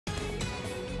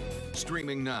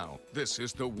Streaming now, this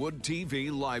is the Wood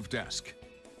TV Live Desk.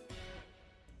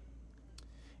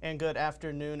 And good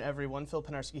afternoon, everyone. Phil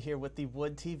Penarski here with the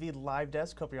Wood TV Live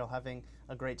Desk. Hope you're all having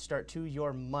a great start to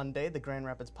your Monday. The Grand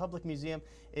Rapids Public Museum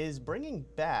is bringing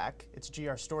back its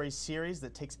GR Stories series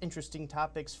that takes interesting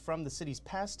topics from the city's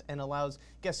past and allows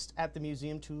guests at the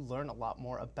museum to learn a lot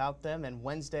more about them. And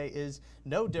Wednesday is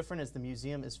no different, as the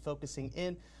museum is focusing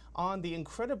in on the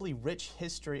incredibly rich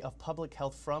history of public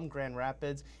health from Grand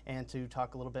Rapids. And to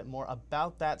talk a little bit more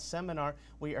about that seminar,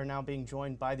 we are now being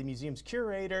joined by the museum's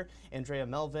curator, Andrea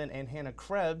Melvin, and Hannah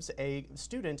Krebs, a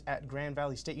student at Grand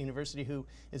Valley State University who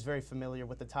is very familiar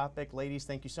with the topic. Ladies,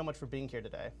 thank you so much for being here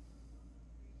today.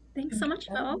 Thanks so much,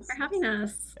 Phil, for having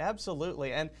us.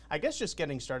 Absolutely. And I guess just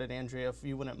getting started, Andrea, if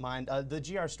you wouldn't mind, the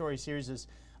GR Story series is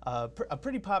a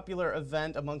pretty popular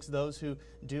event amongst those who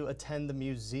do attend the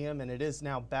museum, and it is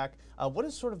now back. What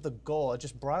is sort of the goal,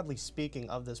 just broadly speaking,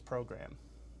 of this program?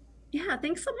 Yeah,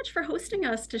 thanks so much for hosting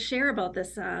us to share about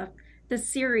this this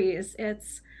series.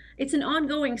 It's an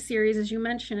ongoing series, as you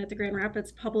mentioned, at the Grand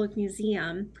Rapids Public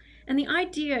Museum. And the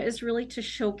idea is really to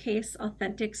showcase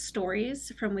authentic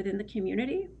stories from within the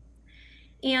community.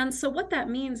 And so what that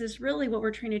means is really what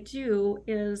we're trying to do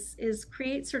is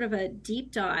create sort of a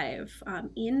deep dive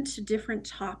into different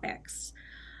topics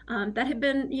that have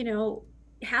been,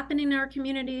 happening in our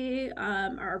community,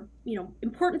 are,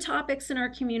 important topics in our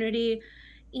community,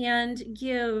 and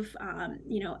give,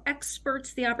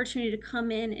 experts the opportunity to come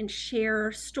in and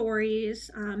share stories.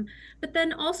 But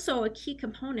then also a key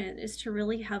component is to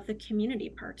really have the community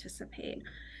participate.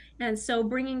 And so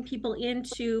bringing people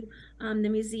into the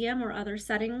museum or other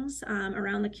settings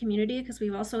around the community, because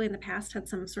we've also in the past had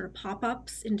some sort of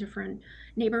pop-ups in different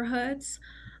neighborhoods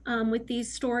with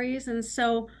these stories. And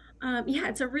so, yeah,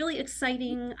 it's a really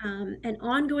exciting and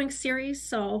ongoing series.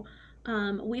 So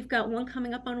we've got one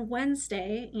coming up on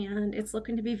Wednesday, and it's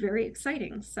looking to be very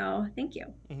exciting. So thank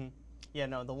you. Mm-hmm. Yeah,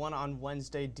 no, the one on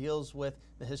Wednesday deals with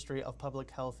the history of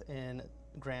public health in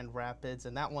Grand Rapids,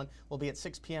 and that one will be at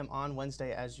 6 p.m. on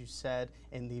Wednesday, as you said,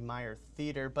 in the Meyer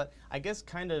Theater. But I guess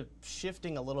kind of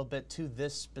shifting a little bit to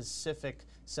this specific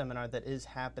seminar that is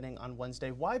happening on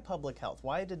Wednesday, why public health?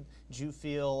 Why did you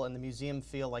feel and the museum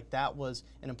feel like that was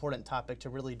an important topic to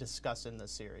really discuss in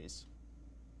this series?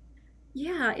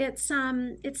 Yeah, it's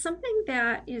something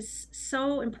that is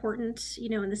so important,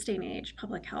 in this day and age,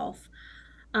 public health.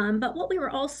 But what we were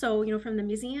also, from the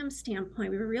museum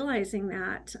standpoint, we were realizing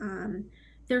that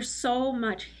there's so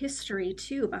much history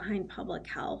too behind public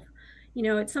health.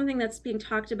 It's something that's being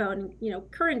talked about in,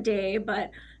 current day,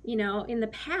 but, in the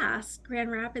past, Grand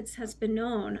Rapids has been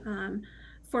known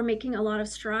for making a lot of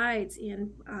strides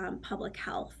in public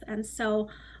health. And so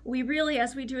we really,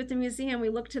 as we do at the museum, we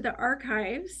look to the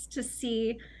archives to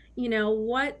see,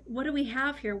 what do we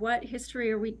have here? What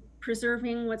history are we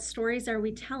preserving? What stories are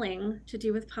we telling to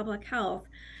do with public health?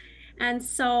 And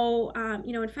so,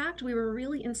 in fact, we were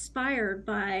really inspired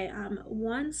by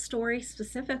one story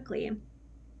specifically,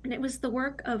 and it was the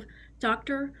work of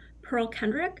Dr. Pearl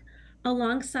Kendrick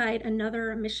alongside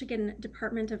another Michigan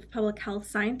Department of Public Health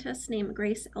scientist named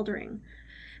Grace Eldering.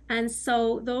 And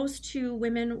so those two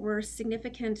women were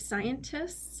significant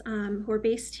scientists who are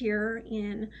based here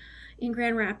in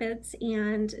Grand Rapids,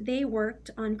 and they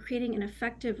worked on creating an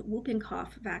effective whooping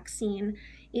cough vaccine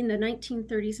in the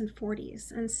 1930s and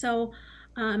 40s. And so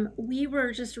we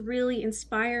were just really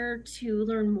inspired to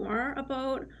learn more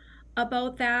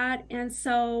about that. And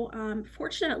so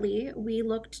fortunately, we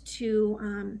looked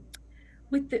to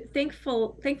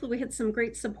thankfully we had some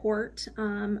great support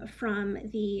from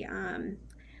the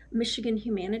Michigan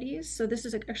Humanities. So this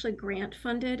is actually a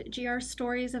grant-funded GR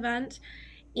Stories event.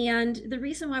 And the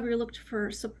reason why we looked for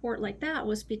support like that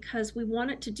was because we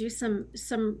wanted to do some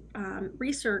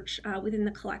research within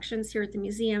the collections here at the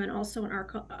museum and also in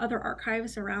our other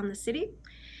archives around the city.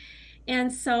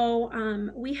 And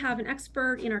so we have an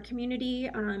expert in our community,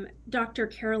 Dr.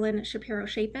 Carolyn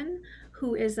Shapiro-Chapin,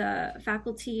 who is a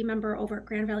faculty member over at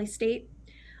Grand Valley State,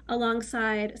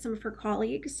 alongside some of her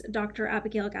colleagues, Dr.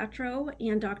 Abigail Gattro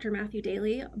and Dr. Matthew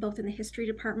Daly, both in the history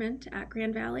department at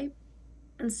Grand Valley.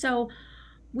 And so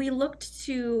we looked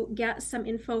to get some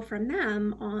info from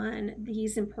them on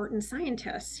these important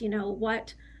scientists.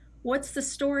 What's the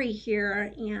story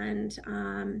here?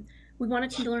 And we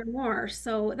wanted to learn more.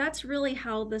 So that's really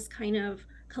how this kind of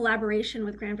collaboration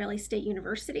with Grand Valley State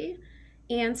University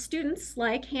and students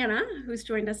like Hannah, who's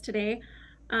joined us today,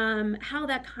 how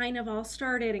that kind of all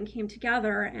started and came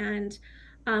together. And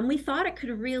we thought it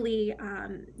could really,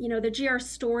 the GR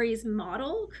Stories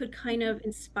model could kind of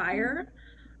inspire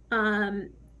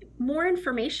more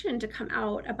information to come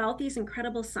out about these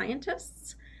incredible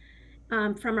scientists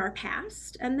from our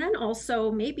past, and then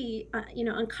also maybe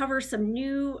uncover some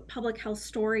new public health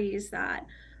stories that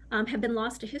have been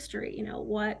lost to history.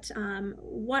 What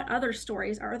other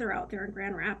stories are there out there in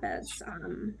Grand Rapids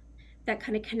that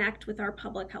kind of connect with our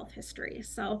public health history?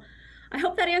 So I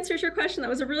hope that answers your question. That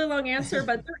was a really long answer,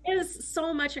 but there is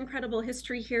so much incredible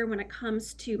history here when it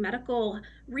comes to medical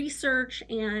research,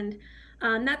 and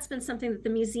that's been something that the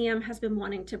museum has been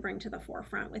wanting to bring to the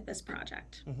forefront with this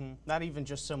project. Not even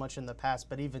just so much in the past,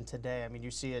 but even today. I mean,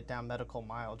 you see it down Medical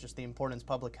Mile, just the importance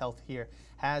public health here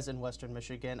has in Western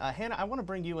Michigan. Hannah, I want to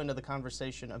bring you into the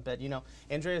conversation a bit. You know,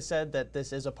 Andrea said that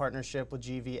this is a partnership with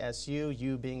GVSU,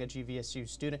 you being a GVSU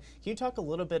student. Can you talk a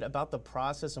little bit about the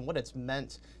process and what it's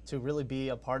meant to really be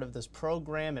a part of this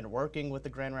program and working with the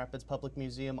Grand Rapids Public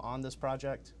Museum on this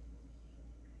project?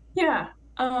 Yeah.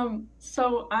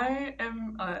 So I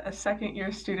am a second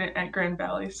year student at Grand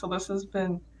Valley, so this has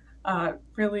been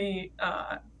really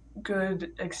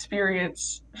good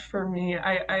experience for me.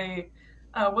 I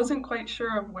wasn't quite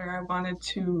sure of where I wanted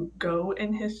to go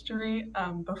in history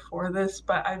before this,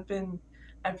 but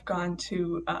I've gone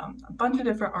to a bunch of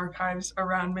different archives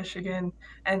around Michigan,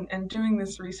 and doing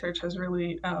this research has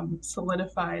really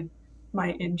solidified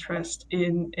my interest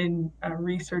in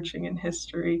researching in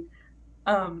history.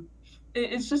 Um,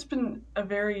 it's just been a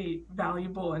very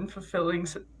valuable and fulfilling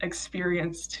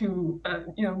experience to,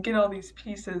 get all these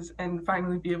pieces and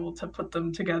finally be able to put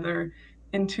them together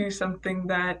into something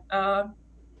that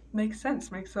makes sense,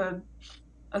 makes a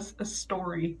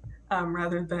story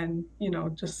rather than,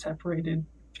 just separated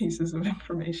pieces of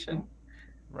information.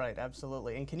 Right,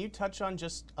 absolutely. And can you touch on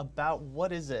just about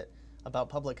what is it about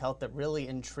public health that really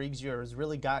intrigues you or has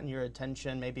really gotten your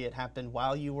attention? Maybe it happened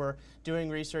while you were doing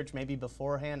research, maybe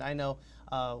beforehand. I know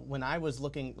when I was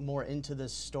looking more into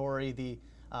this story,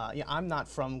 I'm not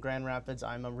from Grand Rapids.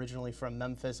 I'm originally from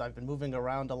Memphis. I've been moving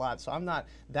around a lot, so I'm not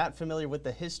that familiar with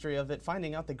the history of it.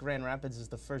 Finding out that Grand Rapids is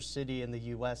the first city in the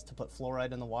U.S. to put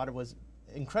fluoride in the water was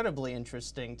incredibly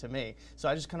interesting to me. So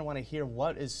I just kind of want to hear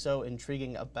what is so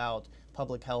intriguing about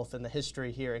public health and the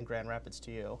history here in Grand Rapids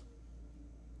to you.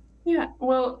 Yeah,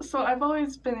 well, so I've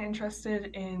always been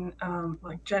interested in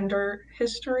like gender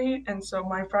history, and so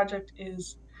my project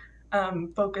is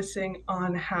focusing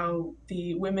on how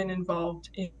the women involved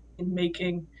in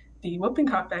making the whooping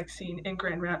cough vaccine in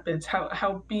Grand Rapids,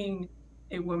 how being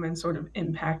a woman sort of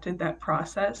impacted that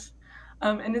process.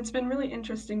 And it's been really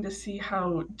interesting to see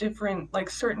how different, like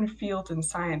certain fields in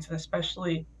science, and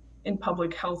especially in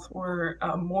public health, were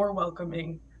more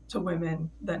welcoming to women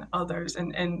than others.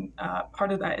 And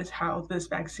part of that is how this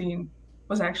vaccine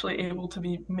was actually able to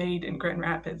be made in Grand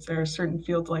Rapids. There are certain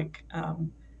fields like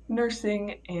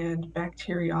nursing and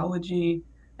bacteriology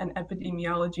and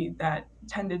epidemiology that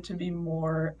tended to be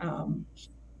more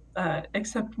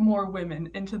accept more women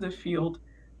into the field.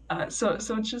 So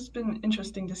it's just been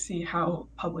interesting to see how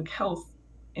public health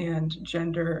and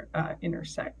gender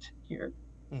intersect here.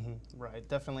 Right,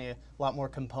 definitely a lot more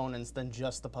components than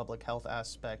just the public health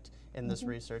aspect in this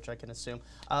research, I can assume.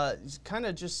 Kind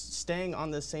of just staying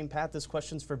on the same path, this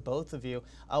question's for both of you.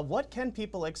 What can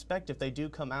people expect if they do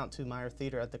come out to Meyer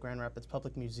Theater at the Grand Rapids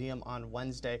Public Museum on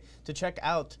Wednesday to check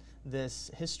out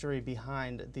this history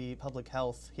behind the public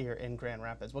health here in Grand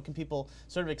Rapids? What can people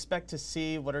sort of expect to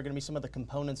see? What are going to be some of the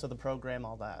components of the program,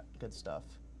 all that good stuff?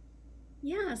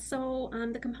 Yeah, so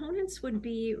the components would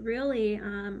be really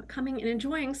coming and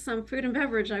enjoying some food and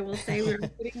beverage, I will say. We're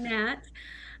including that.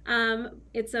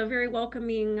 It's a very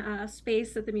welcoming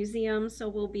space at the museum, so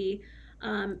we'll be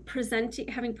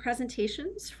having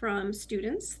presentations from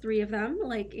students, three of them,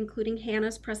 like including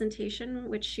Hannah's presentation,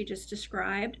 which she just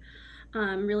described,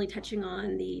 really touching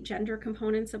on the gender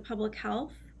components of public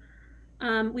health.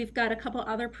 We've got a couple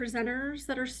other presenters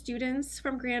that are students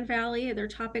from Grand Valley. Their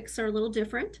topics are a little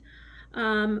different,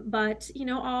 but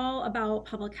all about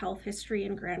public health history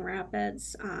in Grand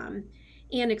Rapids,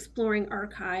 and exploring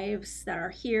archives that are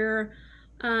here.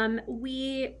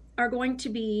 We are going to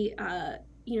be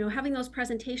having those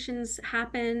presentations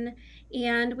happen,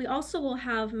 and we also will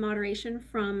have moderation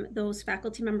from those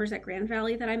faculty members at Grand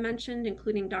Valley that I mentioned,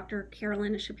 including Dr.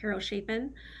 Carolyn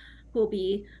Shapiro-Chapin, who will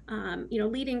be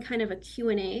leading kind of a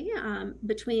Q&A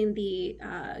between the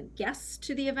guests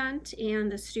to the event and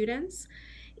the students.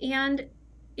 And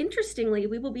interestingly,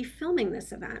 we will be filming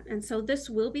this event, and so this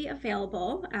will be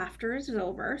available after it's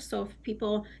over. So if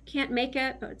people can't make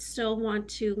it but still want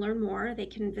to learn more, they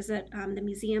can visit the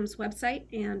museum's website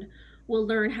and will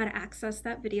learn how to access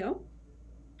that video.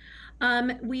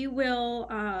 We will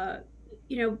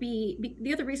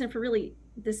the other reason for really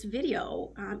this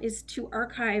video is to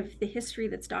archive the history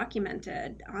that's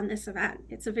documented on this event.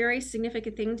 It's a very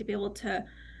significant thing to be able to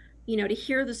to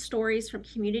hear the stories from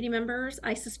community members.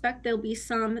 I suspect there'll be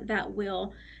some that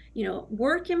will,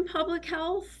 work in public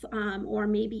health, or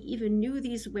maybe even knew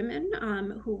these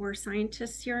women who were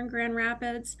scientists here in Grand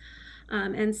Rapids.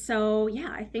 And so,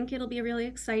 yeah, I think it'll be a really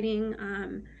exciting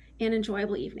and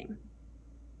enjoyable evening.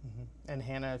 And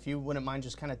Hannah, if you wouldn't mind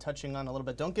just kind of touching on a little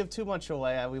bit, don't give too much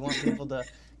away. We want people to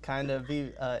kind of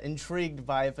be intrigued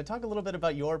by it. But talk a little bit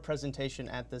about your presentation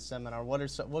at this seminar. What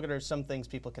are some things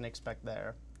people can expect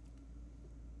there?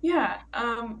 Yeah,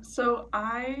 so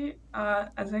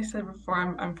as I said before,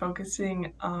 I'm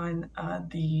focusing on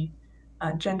the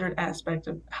gendered aspect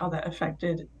of how that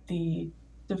affected the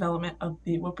development of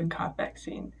the whooping cough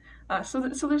vaccine. So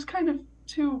there's kind of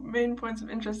two main points of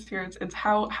interest here. It's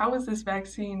how is this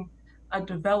vaccine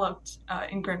developed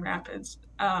in Grand Rapids,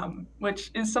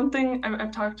 which is something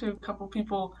I've talked to a couple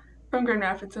people from Grand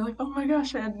Rapids. They're like, oh my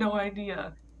gosh, I had no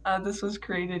idea this was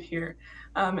created here.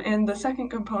 And the second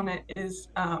component is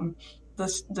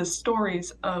the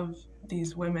stories of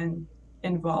these women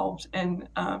involved and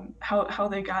how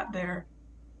they got there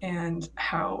and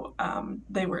how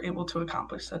they were able to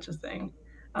accomplish such a thing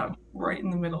right in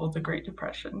the middle of the Great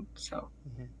Depression. So,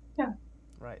 yeah.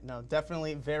 Right. No,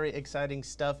 definitely very exciting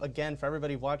stuff. Again, for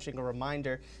everybody watching, a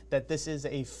reminder that this is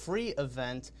a free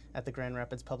event at the Grand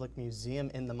Rapids Public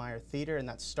Museum in the Meyer Theater, and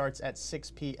that starts at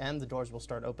 6 p.m. The doors will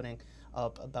start opening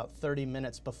up about 30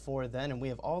 minutes before then, and we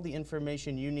have all the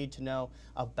information you need to know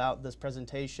about this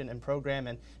presentation and program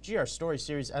and GR Story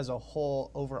Series as a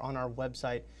whole over on our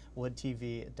website,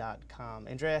 woodtv.com.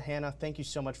 Andrea, Hannah, thank you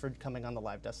so much for coming on the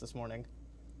live desk this morning.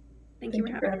 Thank you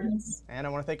for having us. And I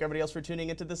want to thank everybody else for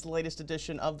tuning into this latest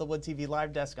edition of the Wood TV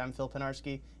Live Desk. I'm Phil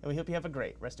Penarski, and we hope you have a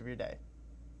great rest of your day.